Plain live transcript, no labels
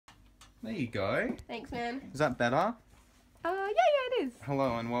There you go. Thanks, man. Is that better? Yeah, it is.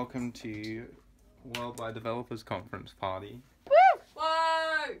 Hello and welcome to Worldwide Developers Conference Party. Woo!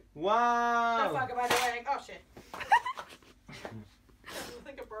 Whoa! Wow! The fuck am I doing? Oh shit. I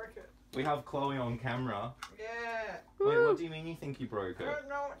think I broke it. We have Chloe on camera. Yeah. Wait, what do you mean you think you broke I it? don't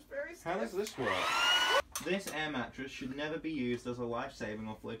know, it's very How stiff. does this work? This air mattress should never be used as a life-saving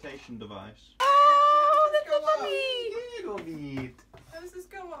or flotation device. Oh, that's Go so up. Gigglebit. How does this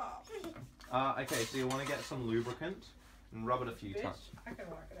go up? Okay, so you want to get some lubricant and rub it a few Bitch, times. I can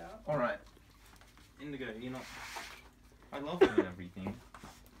work it out. Alright. Indigo, you're not... I love doing everything.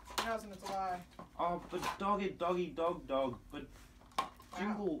 It hasn't, it's a lie. Oh, but dog, but...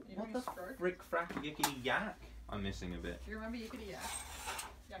 Jingle, You what having the a stroke? frick frack yickety yak? I'm missing a bit. Do you remember Yakety Yak?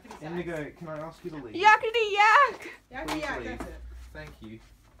 Yakety Sack. Indigo, can I ask you to leave? Yakety yak! Yakety Please Yak, leave. that's it. Thank you.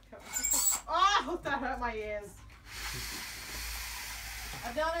 Oh, that hurt my ears.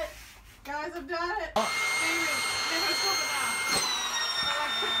 I've done it. Guys, I've done it. Oh. Never stop it now.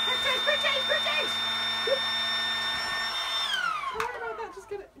 Quick change. Don't worry about that, just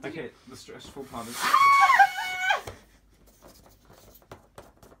get it. Okay, the stressful part is...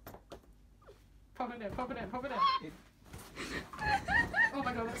 Pop it in. Oh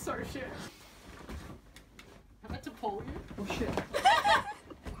my god, that's so shit. I meant to pull you. Oh shit.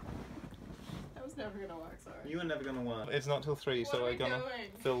 That was never gonna work, sorry. You were never gonna work. It's not till 3, What so are we're we gonna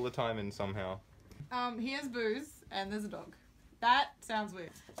doing? fill the time in somehow. Here's booze, and there's a dog. That sounds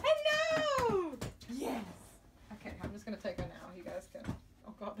weird. Hello! Yes! Okay, I'm just gonna take her now. You guys can...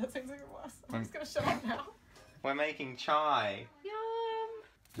 Oh god, that sounds even worse. I'm just gonna shut up now. We're making chai. Yum!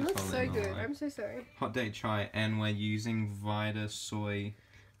 Just Looks hold so it in the good. light. I'm so sorry. Hot day chai, and we're using Vita soy.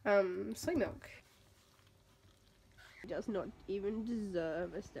 Soy milk. Does not even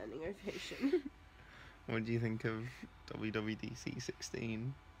deserve a standing ovation. What do you think of WWDC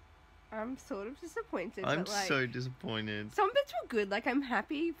 16? I'm sort of disappointed. I'm but, like, so disappointed. some bits were good. Like, I'm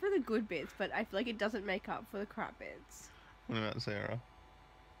happy for the good bits, but I feel like it doesn't make up for the crap bits. What about Sarah?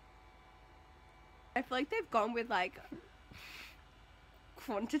 I feel like they've gone with, like,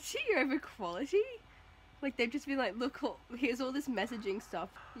 quantity over quality. Like, they've just been like, look, here's all this messaging stuff.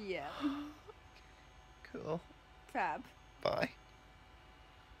 Yeah. Cool. Fab. Bye.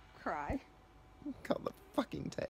 Cry. Cut the fucking tape.